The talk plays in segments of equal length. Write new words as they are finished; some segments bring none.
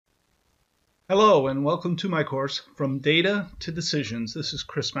Hello and welcome to my course From Data to Decisions. This is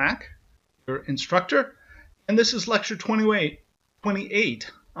Chris Mack, your instructor, and this is Lecture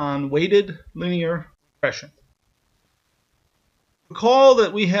 28 on weighted linear regression. Recall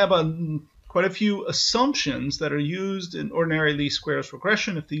that we have quite a few assumptions that are used in ordinary least squares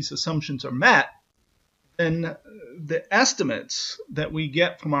regression. If these assumptions are met, then the estimates that we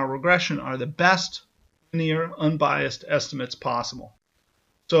get from our regression are the best linear unbiased estimates possible.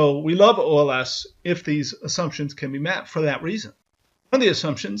 So we love OLS if these assumptions can be met for that reason. One of the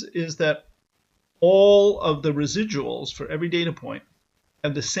assumptions is that all of the residuals for every data point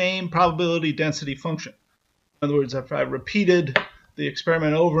have the same probability density function. In other words, if I repeated the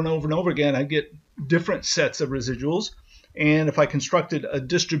experiment over and over and over again, I get different sets of residuals. And if I constructed a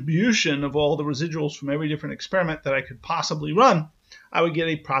distribution of all the residuals from every different experiment that I could possibly run, I would get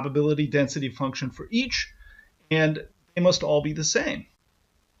a probability density function for each, and they must all be the same.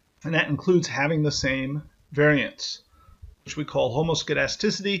 And that includes having the same variance, which we call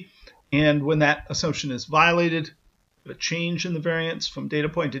homoscedasticity. And when that assumption is violated, a change in the variance from data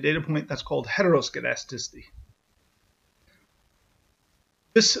point to data point, that's called heteroscedasticity.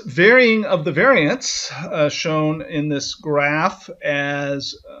 This varying of the variance, shown in this graph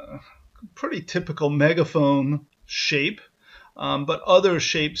as a pretty typical megaphone shape, but other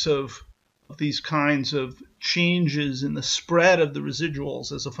shapes of these kinds of changes in the spread of the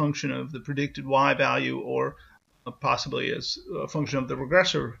residuals as a function of the predicted y value or possibly as a function of the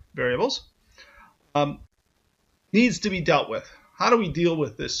regressor variables, needs to be dealt with. How do we deal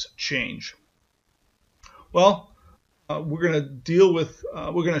with this change? Well, we're going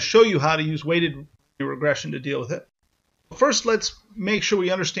to show you how to use weighted regression to deal with it. First, let's make sure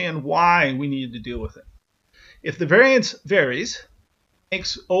we understand why we need to deal with it. If the variance varies, it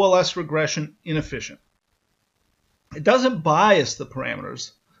makes OLS regression inefficient. It doesn't bias the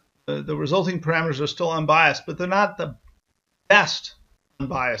parameters. The resulting parameters are still unbiased, but they're not the best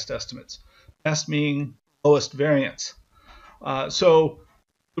unbiased estimates. Best meaning lowest variance. So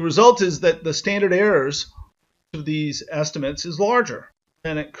the result is that the standard errors of these estimates is larger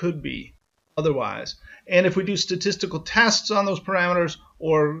than it could be otherwise. And if we do statistical tests on those parameters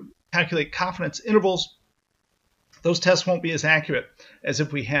or calculate confidence intervals, those tests won't be as accurate as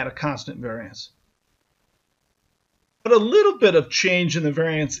if we had a constant variance. But a little bit of change in the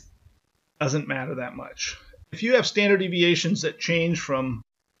variance doesn't matter that much. If you have standard deviations that change from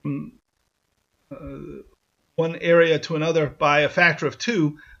one area to another by a factor of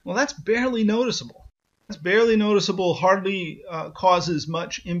 2, well, that's barely noticeable. That's barely noticeable, hardly causes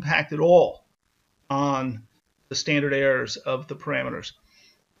much impact at all on the standard errors of the parameters.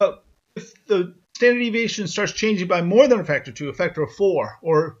 But if the standard deviation starts changing by more than a factor of 2, a factor of 4,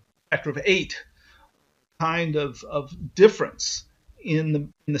 or a factor of 8, kind of difference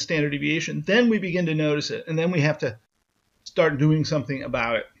in the standard deviation, then we begin to notice it, and then we have to start doing something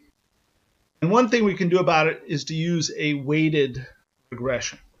about it. And one thing we can do about it is to use a weighted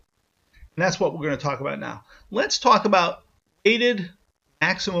regression. And that's what we're going to talk about now. Let's talk about weighted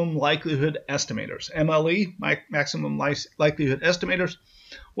maximum likelihood estimators. MLE, maximum likelihood estimators,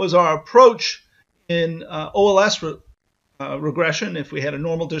 was our approach in OLS regression. If we had a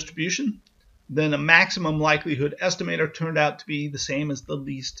normal distribution, then a maximum likelihood estimator turned out to be the same as the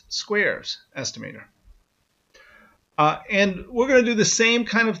least squares estimator. And we're going to do the same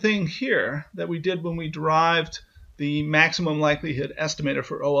kind of thing here that we did when we derived the maximum likelihood estimator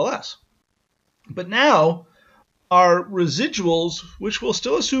for OLS. But now our residuals, which we'll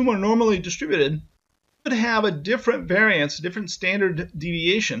still assume are normally distributed, could have a different variance, a different standard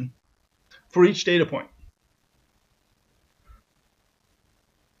deviation for each data point.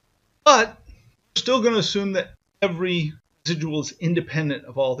 But we're still going to assume that every residual is independent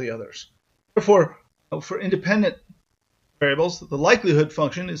of all the others. Therefore, for independent variables, the likelihood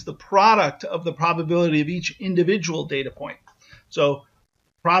function is the product of the probability of each individual data point. So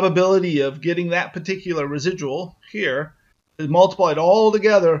probability of getting that particular residual here is multiplied all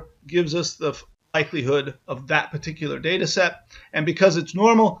together gives us the likelihood of that particular data set. And because it's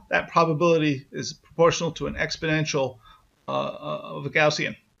normal, that probability is proportional to an exponential of a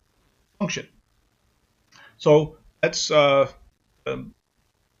Gaussian function. So that's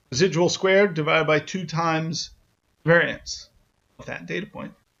residual squared divided by 2 times variance of that data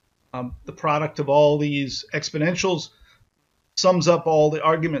point. The product of all these exponentials sums up all the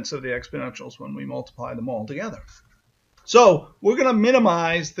arguments of the exponentials when we multiply them all together. So we're going to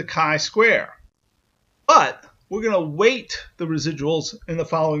minimize the chi-square, but we're going to weight the residuals in the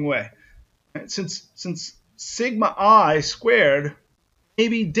following way. Since sigma I squared may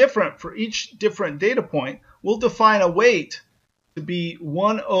be different for each different data point, we'll define a weight to be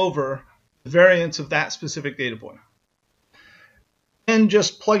 1 over the variance of that specific data point. And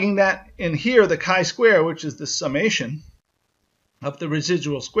just plugging that in here, the chi-square, which is the summation of the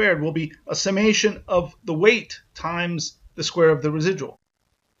residual squared, will be a summation of the weight times the square of the residual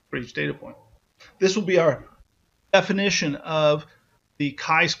for each data point. This will be our definition of the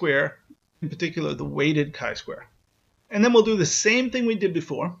chi-square, in particular the weighted chi-square. And then we'll do the same thing we did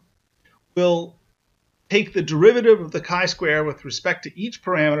before. We'll take the derivative of the chi-square with respect to each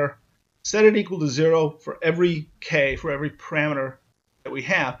parameter, set it equal to 0 for every k, for every parameter that we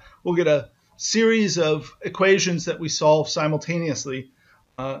have. We'll get a series of equations that we solve simultaneously,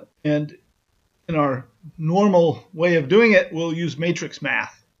 and in our normal way of doing it, we'll use matrix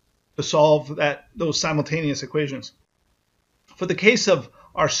math to solve those simultaneous equations. For the case of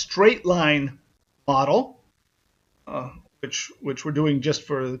our straight line model, which we're doing just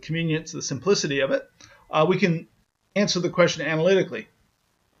for the convenience, the simplicity of it, we can answer the question analytically.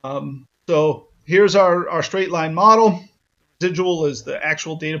 So here's our straight line model. Residual is the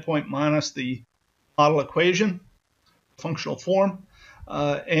actual data point minus the model equation, functional form,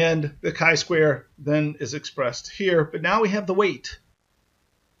 and the chi-square then is expressed here. But now we have the weight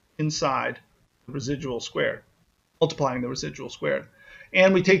inside the residual squared, multiplying the residual squared.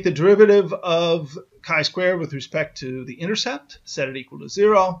 And we take the derivative of chi-square with respect to the intercept, set it equal to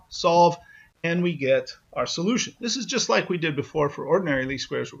 0, solve, and we get our solution. This is just like we did before for ordinary least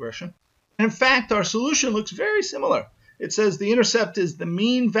squares regression. And in fact, our solution looks very similar. It says the intercept is the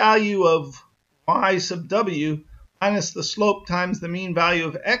mean value of y sub w minus the slope times the mean value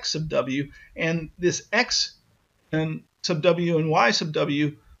of x sub w, and this x and sub w and y sub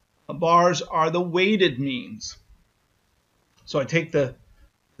w bars are the weighted means. So I take the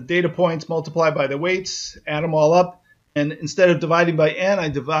data points, multiply by the weights, add them all up, and instead of dividing by n, I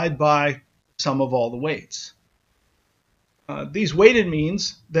divide by sum of all the weights. These weighted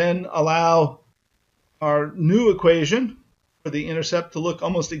means then allow our new equation for the intercept to look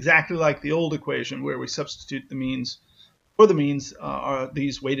almost exactly like the old equation where we substitute the means. For the means are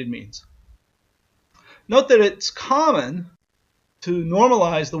these weighted means. Note that it's common to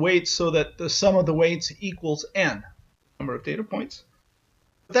normalize the weights so that the sum of the weights equals n, number of data points.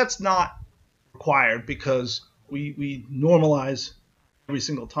 But that's not required because we normalize every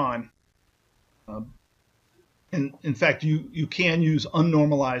single time. And in fact, you can use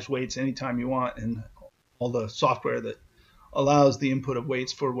unnormalized weights anytime you want in all the software that allows the input of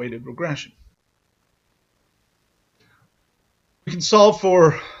weights for weighted regression. We can solve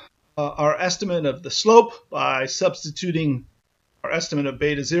for our estimate of the slope by substituting our estimate of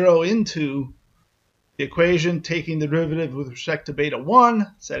beta 0 into the equation, taking the derivative with respect to beta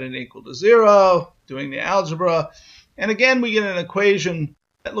 1, set it equal to 0, doing the algebra, and again we get an equation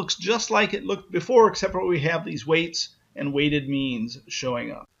that looks just like it looked before, except for we have these weights and weighted means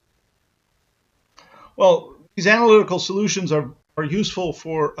showing up. Well, these analytical solutions are useful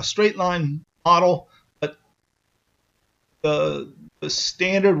for a straight line model, but the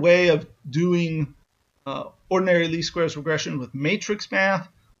standard way of doing ordinary least squares regression with matrix math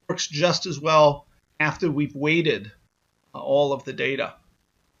works just as well after we've weighted all of the data.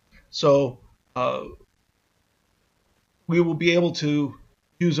 So we will be able to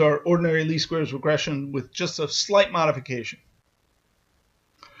use our ordinary least squares regression with just a slight modification.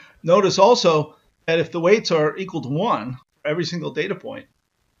 Notice also that if the weights are equal to 1 for every single data point,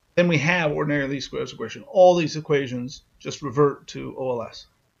 then we have ordinary least squares regression. All these equations just revert to OLS.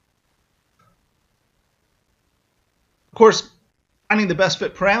 Of course, finding the best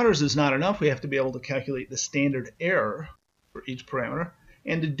fit parameters is not enough. We have to be able to calculate the standard error for each parameter.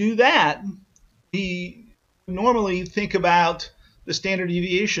 And to do that, we normally think about the standard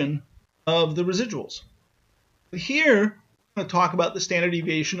deviation of the residuals. But here, I'm going to talk about the standard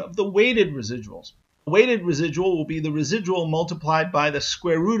deviation of the weighted residuals. The weighted residual will be the residual multiplied by the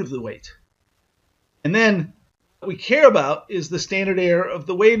square root of the weight. And then what we care about is the standard error of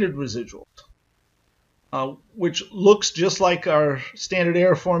the weighted residuals, which looks just like our standard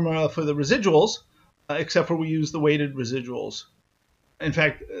error formula for the residuals, except for we use the weighted residuals. In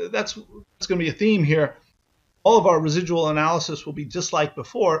fact, that's going to be a theme here. All of our residual analysis will be just like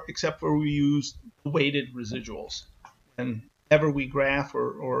before, except for we use weighted residuals. And whenever we graph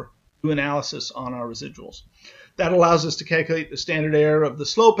or do analysis on our residuals, that allows us to calculate the standard error of the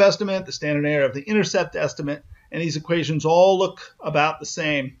slope estimate, the standard error of the intercept estimate, and these equations all look about the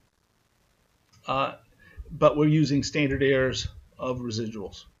same, but we're using standard errors of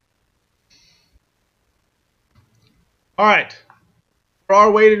residuals. All right, for our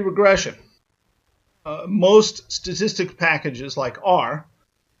weighted regression, most statistic packages like R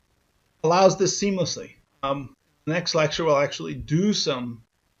allows this seamlessly. The next lecture will actually do some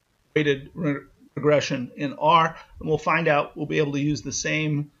weighted regression in R, and we'll find out we'll be able to use the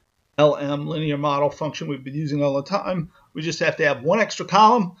same LM linear model function we've been using all the time. We just have to have one extra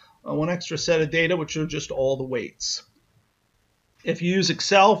column, one extra set of data, which are just all the weights. If you use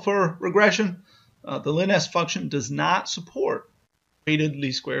Excel for regression, the lins function does not support weighted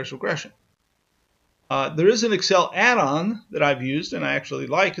least squares regression. There is an Excel add-on that I've used and I actually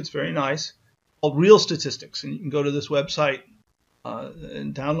like. It's very nice, called Real Statistics, and you can go to this website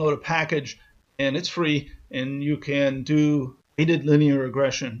and download a package, and it's free, and you can do weighted linear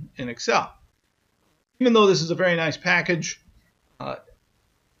regression in Excel. Even though this is a very nice package,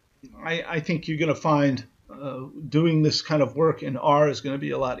 I think you're going to find doing this kind of work in R is going to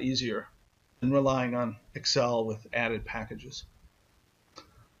be a lot easier than relying on Excel with added packages.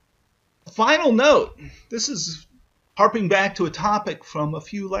 Final note, this is harping back to a topic from a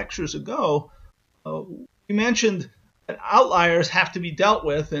few lectures ago. We mentioned that outliers have to be dealt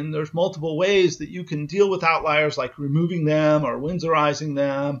with, and there's multiple ways that you can deal with outliers, like removing them or Windsorizing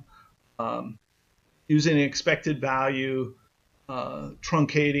them, using an expected value,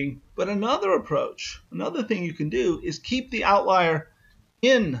 truncating. But another approach, another thing you can do is keep the outlier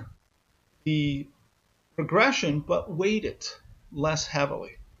in the regression but weight it less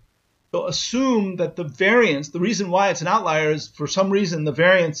heavily. So assume that the variance, the reason why it's an outlier is for some reason the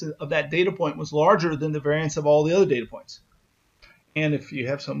variance of that data point was larger than the variance of all the other data points. And if you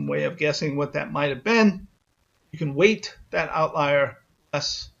have some way of guessing what that might have been, you can weight that outlier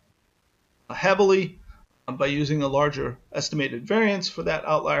less heavily by using a larger estimated variance for that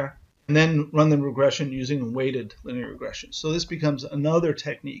outlier, and then run the regression using weighted linear regression. So this becomes another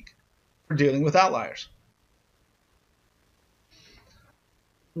technique for dealing with outliers.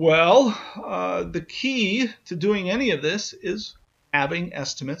 Well, the key to doing any of this is having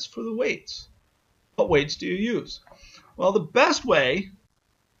estimates for the weights. What weights do you use? Well, the best way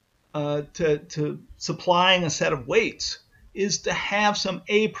to supplying a set of weights is to have some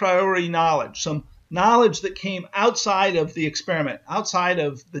a priori knowledge, some knowledge that came outside of the experiment, outside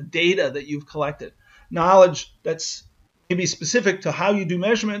of the data that you've collected, knowledge that's maybe specific to how you do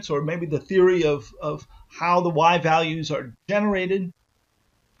measurements, or maybe the theory of how the y values are generated.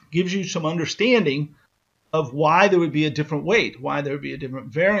 Gives you some understanding of why there would be a different weight, why there would be a different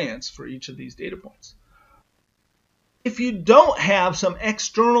variance for each of these data points. If you don't have some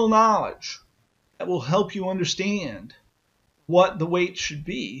external knowledge that will help you understand what the weight should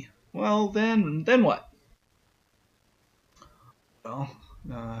be, well, then what? Well,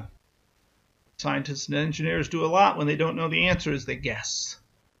 scientists and engineers do a lot when they don't know the answer is they guess.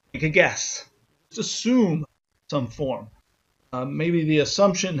 Make a guess. Just assume some form. Maybe the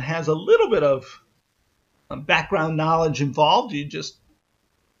assumption has a little bit of background knowledge involved. You just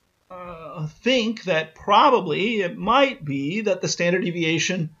think that probably it might be that the standard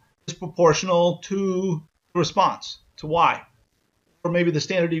deviation is proportional to the response, to y. Or maybe the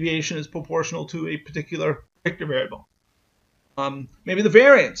standard deviation is proportional to a particular predictor variable. Maybe the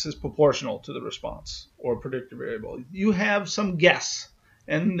variance is proportional to the response or predictor variable. You have some guess,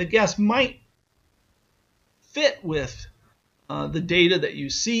 and the guess might fit with the data that you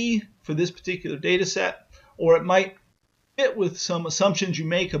see for this particular data set, or it might fit with some assumptions you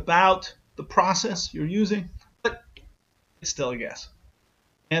make about the process you're using, but it's still a guess.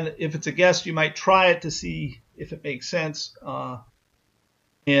 And if it's a guess, you might try it to see if it makes sense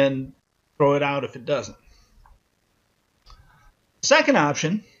and throw it out if it doesn't. The second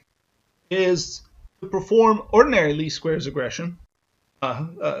option is to perform ordinary least squares regression,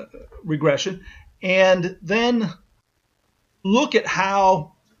 and then look at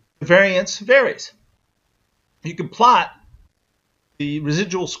how the variance varies. You can plot the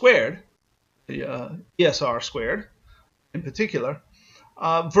residual squared, the ESR squared in particular,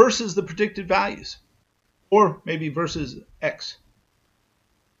 versus the predicted values, or maybe versus x.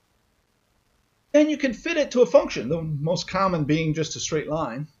 Then you can fit it to a function, the most common being just a straight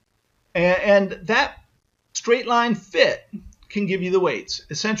line. And that straight line fit can give you the weights.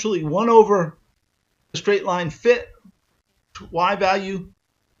 Essentially, 1 over the straight line fit y value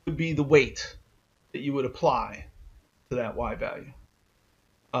would be the weight that you would apply to that y value.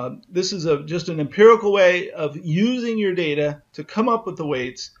 This is just an empirical way of using your data to come up with the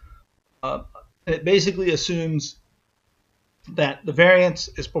weights. It basically assumes that the variance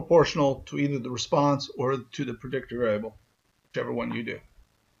is proportional to either the response or to the predictor variable, whichever one you do.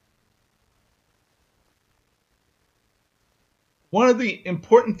 One of the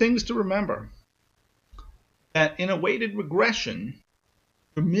important things to remember that in a weighted regression,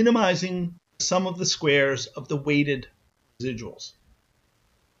 you're minimizing the sum of the squares of the weighted residuals.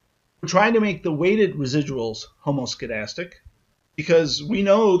 We're trying to make the weighted residuals homoscedastic, because we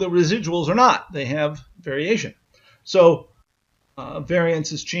know the residuals are not. They have variation. So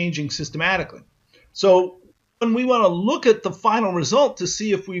variance is changing systematically. So when we want to look at the final result to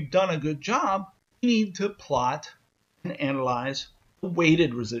see if we've done a good job, we need to plot and analyze the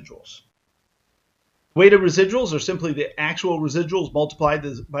weighted residuals. Weighted residuals are simply the actual residuals multiplied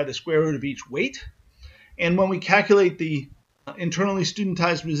by the square root of each weight. And when we calculate the internally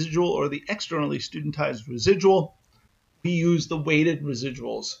studentized residual or the externally studentized residual, we use the weighted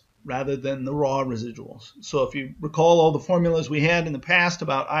residuals rather than the raw residuals. So if you recall all the formulas we had in the past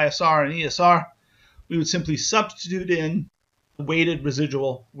about ISR and ESR, we would simply substitute in the weighted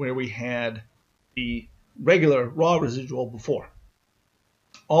residual where we had the regular raw residual before.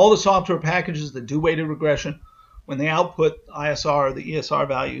 All the software packages that do weighted regression, when they output ISR or the ESR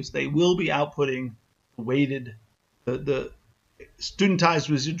values, they will be outputting weighted, the studentized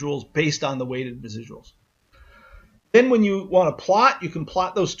residuals based on the weighted residuals. Then when you want to plot, you can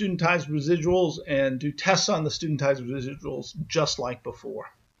plot those studentized residuals and do tests on the studentized residuals just like before.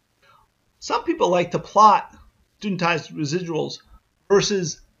 Some people like to plot studentized residuals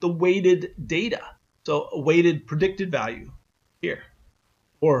versus the weighted data. So a weighted predicted value here,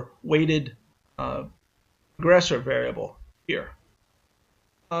 or weighted regressor variable here.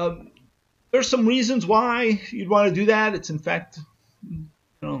 There's some reasons why you'd want to do that. It's in fact,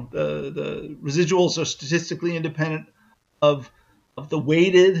 the residuals are statistically independent of the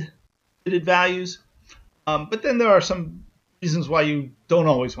weighted values. But then there are some reasons why you don't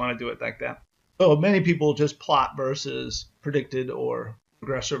always want to do it like that. So many people just plot versus predicted or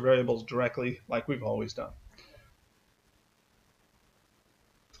regressor variables directly, like we've always done.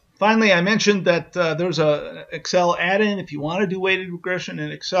 Finally, I mentioned that there's an Excel add-in if you want to do weighted regression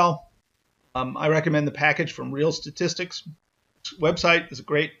in Excel. I recommend the package from Real Statistics. This website is a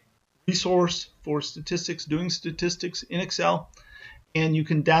great resource for statistics, doing statistics in Excel. And you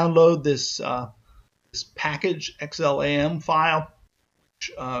can download this package, XLAM file,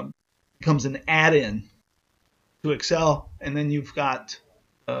 which becomes an add-in to Excel. And then you've got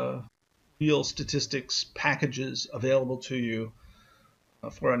Real Statistics packages available to you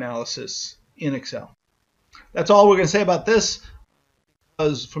for analysis in Excel. That's all we're going to say about this,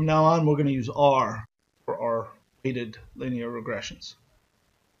 because from now on we're going to use R for our weighted linear regressions.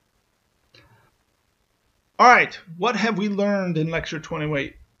 All right, what have we learned in Lecture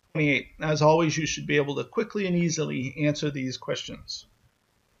 28? As always, you should be able to quickly and easily answer these questions.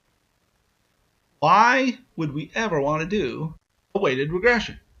 Why would we ever want to do a weighted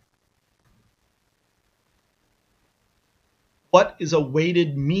regression? What is a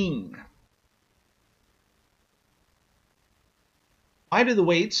weighted mean? Why do the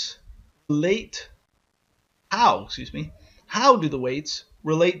weights relate? How do the weights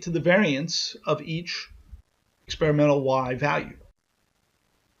relate to the variance of each experimental Y value?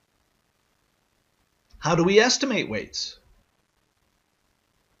 How do we estimate weights?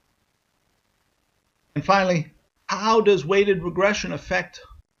 And finally, how does weighted regression affect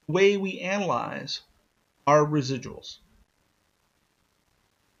the way we analyze our residuals?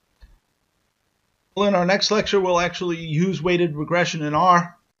 Well, in our next lecture, we'll actually use weighted regression in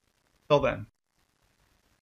R. Till then.